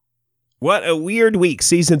What a Weird Week,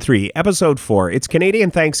 Season 3, Episode 4. It's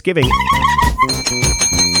Canadian Thanksgiving.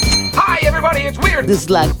 Hi, everybody, it's Weird. This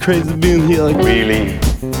is like crazy being here. Like, really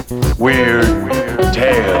weird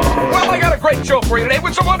tales. Well, I got a great show for you today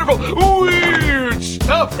with some wonderful weird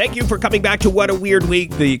stuff. Thank you for coming back to What a Weird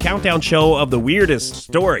Week, the countdown show of the weirdest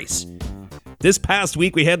stories. This past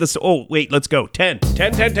week we had this, let's go. 10.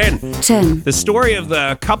 The story of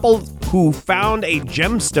the couple who found a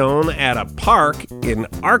gemstone at a park in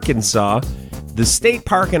Arkansas, the state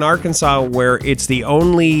park in Arkansas where it's the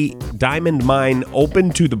only diamond mine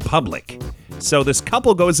open to the public. So this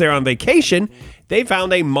couple goes there on vacation. They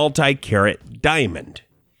found a multi-carat diamond.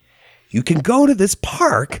 You can go to this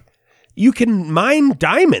park. You can mine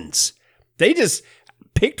diamonds. They just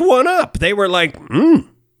picked one up. They were like,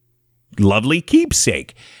 lovely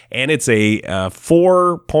keepsake. And it's a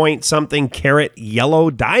 4-point-something carat yellow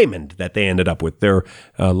diamond that they ended up with. Their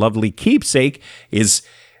lovely keepsake is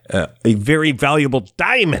a very valuable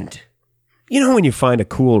diamond. You know when you find a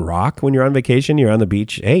cool rock when you're on vacation, you're on the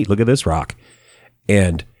beach, hey, look at this rock.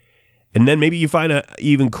 And then maybe you find an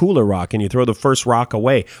even cooler rock and you throw the first rock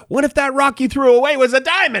away. What if that rock you threw away was a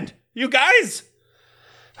diamond? You guys?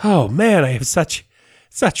 Oh, man, I have such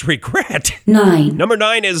regret. 9. Number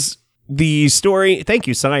 9 is the story. Thank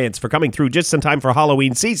you, Science, for coming through just in time for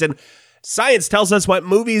Halloween season. Science tells us what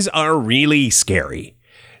movies are really scary.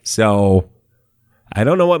 So I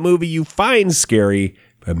don't know what movie you find scary,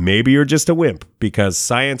 but maybe you're just a wimp because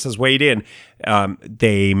science has weighed in.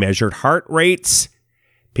 They measured heart rates,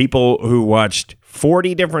 people who watched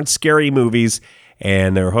 40 different scary movies,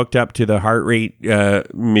 and they're hooked up to the heart rate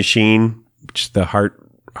machine, which is the heart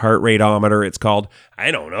rateometer, it's called.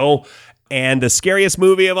 I don't know. And the scariest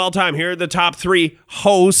movie of all time. Here are the top 3.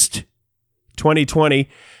 Host, 2020.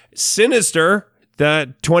 Sinister,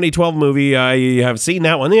 the 2012 movie. I have seen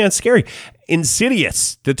that one. Yeah, it's scary.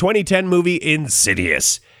 Insidious, the 2010 movie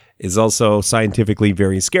Insidious, is also scientifically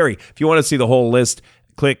very scary. If you want to see the whole list,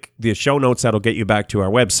 click the show notes. That'll get you back to our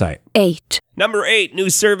website. 8. Number 8, new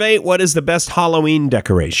survey. What is the best Halloween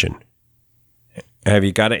decoration? Have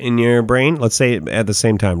you got it in your brain? Let's say it at the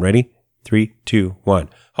same time. Ready? 3, 2, 1.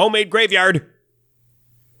 Homemade graveyard.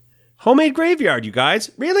 Homemade graveyard, you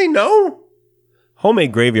guys. Really? No?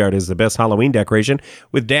 Homemade graveyard is the best Halloween decoration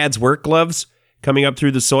with Dad's work gloves coming up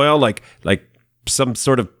through the soil like some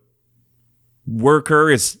sort of worker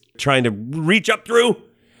is trying to reach up through.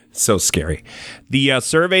 So scary. The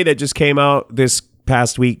survey that just came out this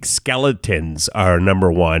past week, skeletons are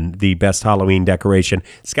number 1, the best Halloween decoration.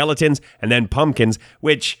 Skeletons and then pumpkins,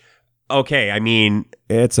 which... okay, I mean,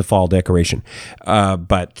 it's a fall decoration,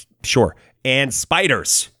 but sure. And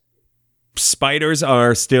spiders. Spiders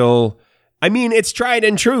are still, I mean, it's tried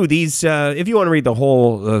and true. These, if you want to read the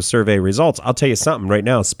whole survey results, I'll tell you something right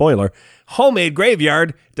now, spoiler. Homemade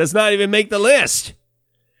graveyard does not even make the list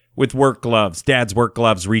with work gloves, Dad's work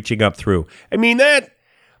gloves reaching up through. I mean,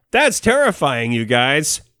 that's terrifying, you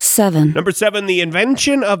guys. 7. Number 7, the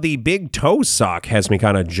invention of the big toe sock has me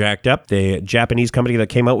kind of jacked up. The Japanese company that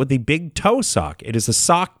came out with the big toe sock. It is a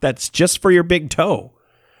sock that's just for your big toe.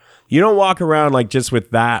 You don't walk around like just with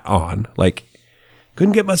that on. Like,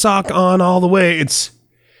 couldn't get my sock on all the way. It's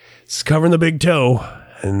covering the big toe.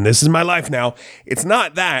 And this is my life now. It's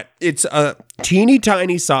not that. It's a teeny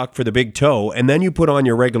tiny sock for the big toe. And then you put on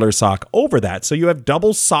your regular sock over that. So you have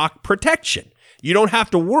double sock protection. You don't have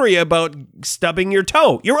to worry about stubbing your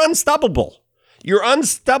toe. You're unstubbable. You're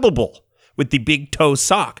unstubbable with the big toe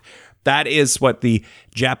sock. That is what the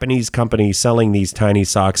Japanese company selling these tiny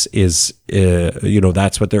socks is,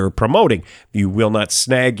 that's what they're promoting. You will not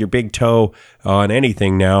snag your big toe on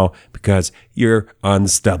anything now because you're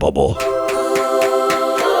unstubbable.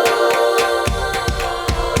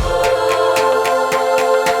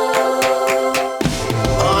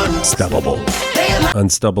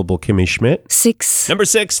 Unstubbable Kimmy Schmidt. 6. Number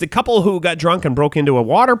 6, the couple who got drunk and broke into a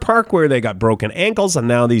water park where they got broken ankles, and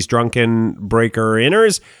now these drunken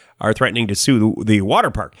breaker-inners are threatening to sue the water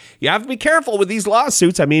park. You have to be careful with these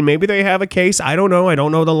lawsuits. I mean, maybe they have a case. I don't know. I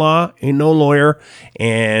don't know the law. Ain't no lawyer.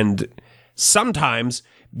 And sometimes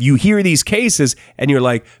you hear these cases and you're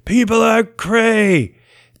like, people are cray.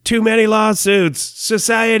 Too many lawsuits.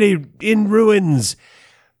 Society in ruins.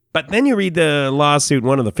 But then you read the lawsuit,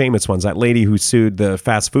 one of the famous ones, that lady who sued the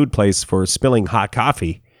fast food place for spilling hot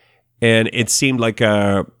coffee. And it seemed like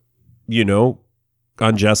a,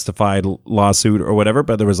 unjustified lawsuit or whatever,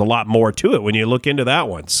 but there was a lot more to it when you look into that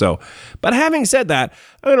one. So, but having said that,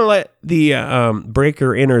 I'm going to let the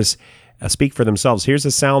breaker-inners speak for themselves. Here's a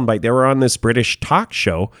soundbite. They were on this British talk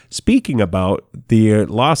show speaking about the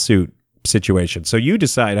lawsuit situation. So you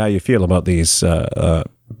decide how you feel about these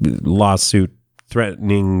lawsuit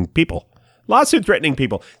threatening people. Lawsuit threatening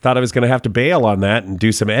people. Thought I was going to have to bail on that and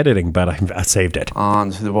do some editing, but I saved it.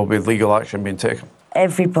 And there will be legal action being taken.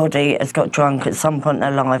 Everybody has got drunk at some point in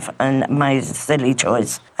their life and made a silly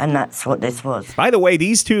choice, and that's what this was. By the way,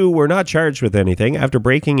 these two were not charged with anything after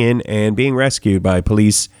breaking in and being rescued by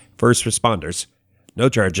police first responders. No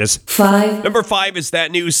charges. 5. Number 5 is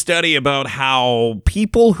that new study about how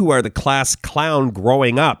people who are the class clown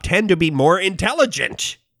growing up tend to be more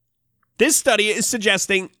intelligent. This study is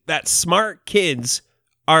suggesting that smart kids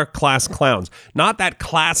are class clowns. Not that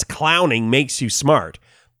class clowning makes you smart,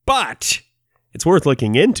 but it's worth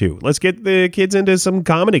looking into. Let's get the kids into some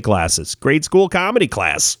comedy classes. Grade school comedy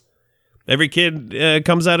class. Every kid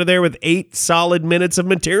comes out of there with 8 solid minutes of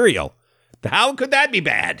material. How could that be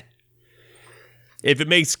bad? If it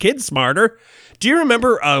makes kids smarter. Do you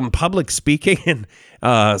remember public speaking in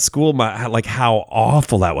school? Like how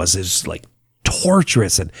awful that was. It's like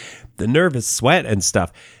torturous and the nervous sweat and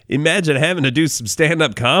stuff. Imagine having to do some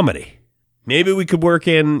stand-up comedy. Maybe we could work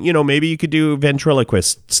in, maybe you could do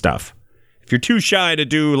ventriloquist stuff. If you're too shy to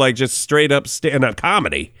do like just straight up stand-up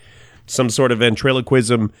comedy, some sort of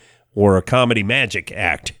ventriloquism or a comedy magic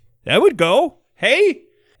act, that would go. Hey,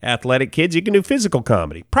 athletic kids, you can do physical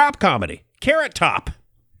comedy, prop comedy. Carrot Top.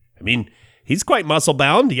 I mean, he's quite muscle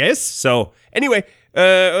bound, yes. So anyway,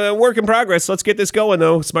 work in progress. Let's get this going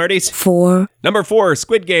though, smarties. 4. Number 4,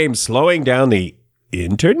 Squid Game slowing down the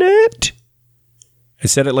internet. I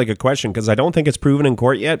said it like a question because I don't think it's proven in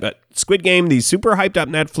court yet, but Squid Game, the super hyped up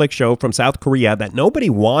Netflix show from South Korea that nobody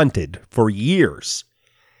wanted for years.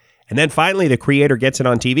 And then finally the creator gets it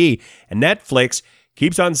on TV and Netflix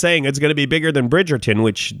keeps on saying it's going to be bigger than Bridgerton,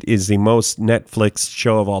 which is the most Netflix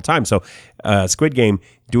show of all time. So Squid Game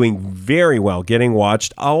doing very well, getting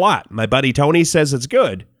watched a lot. My buddy Tony says it's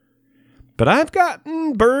good, but I've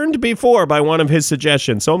gotten burned before by one of his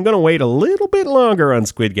suggestions, so I'm going to wait a little bit longer on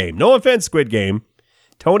Squid Game. No offense, Squid Game.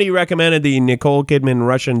 Tony recommended the Nicole Kidman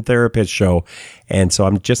Russian therapist show, and so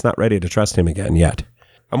I'm just not ready to trust him again yet.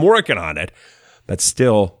 I'm working on it, but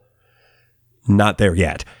still not there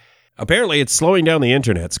yet. Apparently, it's slowing down the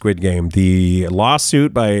internet, Squid Game. The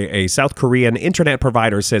lawsuit by a South Korean internet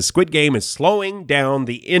provider says Squid Game is slowing down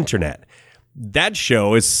the internet. That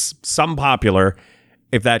show is some popular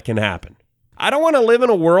if that can happen. I don't want to live in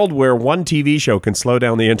a world where one TV show can slow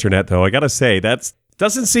down the internet, though. I got to say, that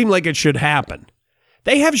doesn't seem like it should happen.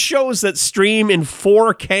 They have shows that stream in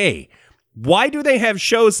 4K. Why do they have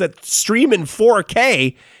shows that stream in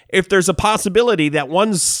 4K if there's a possibility that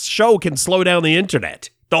one show can slow down the internet?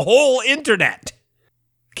 The whole internet.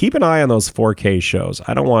 Keep an eye on those 4K shows.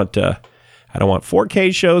 I don't want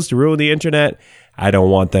 4K shows to ruin the internet. I don't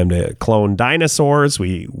want them to clone dinosaurs.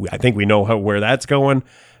 I think we know where that's going.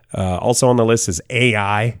 Also on the list is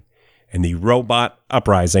AI and the robot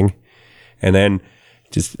uprising. And then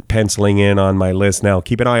just penciling in on my list now,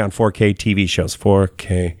 keep an eye on 4K TV shows.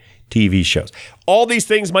 4K TV shows. All these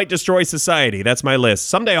things might destroy society. That's my list.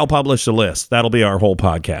 Someday I'll publish a list. That'll be our whole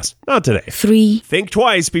podcast. Not today. 3. Think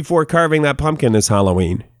twice before carving that pumpkin this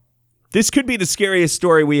Halloween. This could be the scariest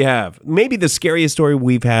story we have. Maybe the scariest story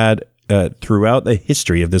we've had throughout the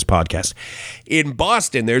history of this podcast. In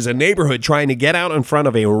Boston, there's a neighborhood trying to get out in front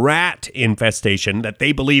of a rat infestation that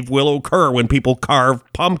they believe will occur when people carve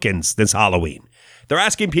pumpkins this Halloween. They're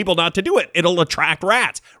asking people not to do it. It'll attract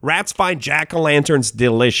rats. Rats find jack-o'-lanterns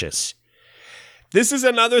delicious. This is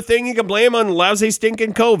another thing you can blame on lousy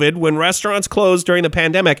stinking COVID. When restaurants closed during the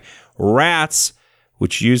pandemic, rats,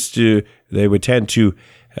 which they would tend to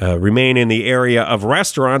remain in the area of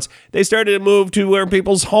restaurants, they started to move to where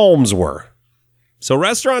people's homes were. So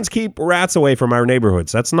restaurants keep rats away from our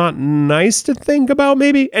neighborhoods. That's not nice to think about,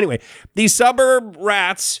 maybe. Anyway, these suburb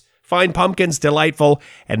rats find pumpkins delightful,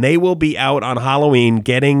 and they will be out on Halloween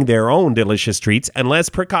getting their own delicious treats unless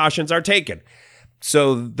precautions are taken.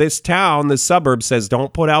 So this suburb says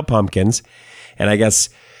don't put out pumpkins, and I guess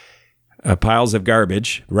piles of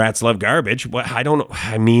garbage. Rats love garbage. I don't know.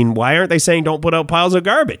 I mean, why aren't they saying don't put out piles of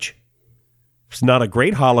garbage? It's not a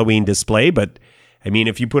great Halloween display, but I mean,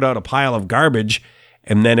 if you put out a pile of garbage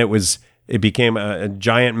and then it became a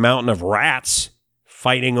giant mountain of rats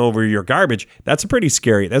fighting over your garbage, that's a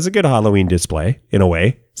good Halloween display in a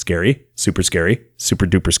way. Scary, super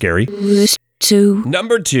duper scary. 2.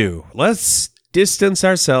 Number 2, let's distance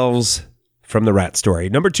ourselves from the rat story.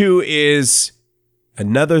 Number 2 is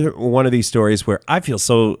another one of these stories where I feel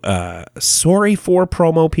so sorry for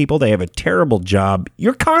promo people. They have a terrible job.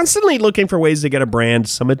 You're constantly looking for ways to get a brand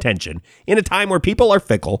some attention in a time where people are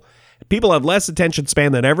fickle. People have less attention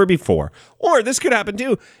span than ever before. Or this could happen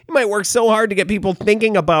too. You might work so hard to get people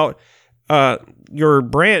thinking about your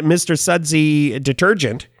brand, Mr. Sudsy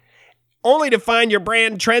detergent, only to find your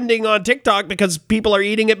brand trending on TikTok because people are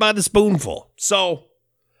eating it by the spoonful. So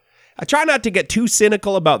I try not to get too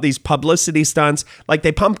cynical about these publicity stunts, like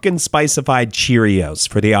they pumpkin spicified Cheerios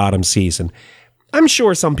for the autumn season. I'm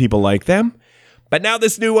sure some people like them. But now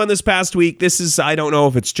this new one this past week, I don't know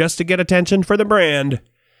if it's just to get attention for the brand.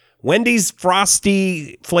 Wendy's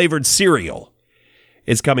Frosty flavored cereal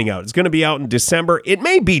is coming out. It's going to be out in December. It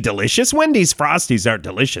may be delicious. Wendy's Frosties are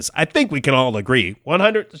delicious. I think we can all agree.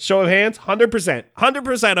 100, show of hands, 100%.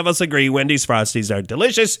 100% of us agree Wendy's Frosties are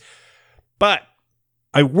delicious. But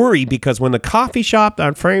I worry because when the coffee shop,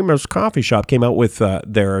 that famous coffee shop, came out with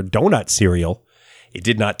their donut cereal, it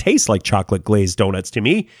did not taste like chocolate glazed donuts to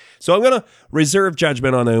me. So I'm going to reserve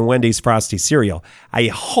judgment on the Wendy's Frosty cereal. I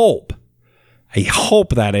hope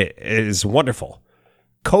that it is wonderful.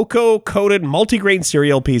 Cocoa-coated multigrain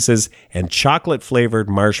cereal pieces and chocolate-flavored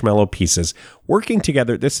marshmallow pieces working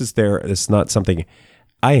together. This is not something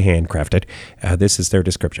I handcrafted. This is their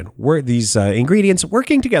description. These ingredients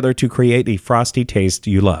working together to create a frosty taste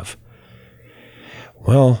you love.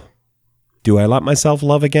 Well, do I let myself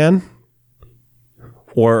love again?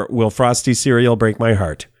 Or will Frosty cereal break my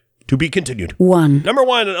heart? To be continued. Number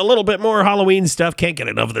 1, a little bit more Halloween stuff. Can't get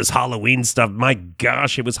enough of this Halloween stuff. My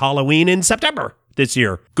gosh, it was Halloween in September this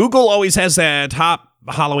year. Google always has the top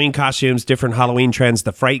Halloween costumes, different Halloween trends,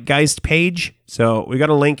 the Frightgeist page. So we got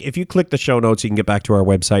a link. If you click the show notes, you can get back to our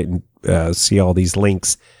website and see all these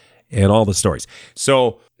links and all the stories.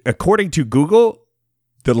 So according to Google,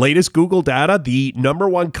 the latest Google data, the number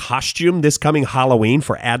 1 costume this coming Halloween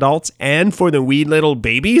for adults and for the wee little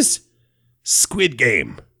babies, Squid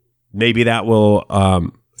Game. Maybe that will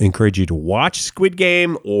encourage you to watch Squid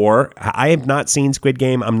Game, or I have not seen Squid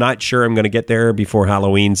Game. I'm not sure I'm going to get there before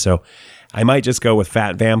Halloween, so I might just go with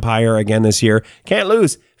Fat Vampire again this year. Can't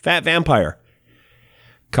lose. Fat Vampire.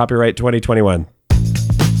 Copyright 2021.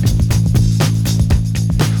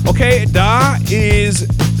 Okay, da is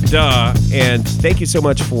da. And thank you so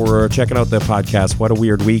much for checking out the podcast. What a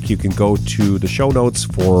Weird Week. You can go to the show notes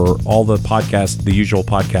for all the podcast, the usual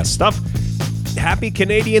podcast stuff. Happy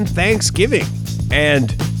Canadian Thanksgiving.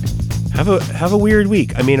 And have a weird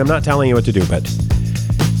week. I mean, I'm not telling you what to do, but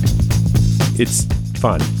it's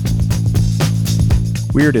fun.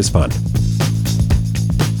 Weird is fun.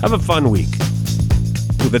 Have a fun week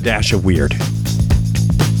with a dash of weird.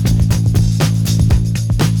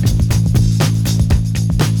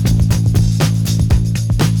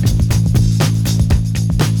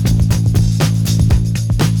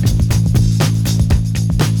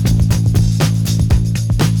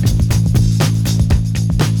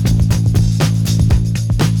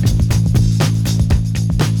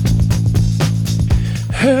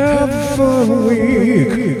 Have a fun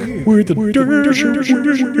week with the dash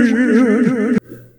of weird.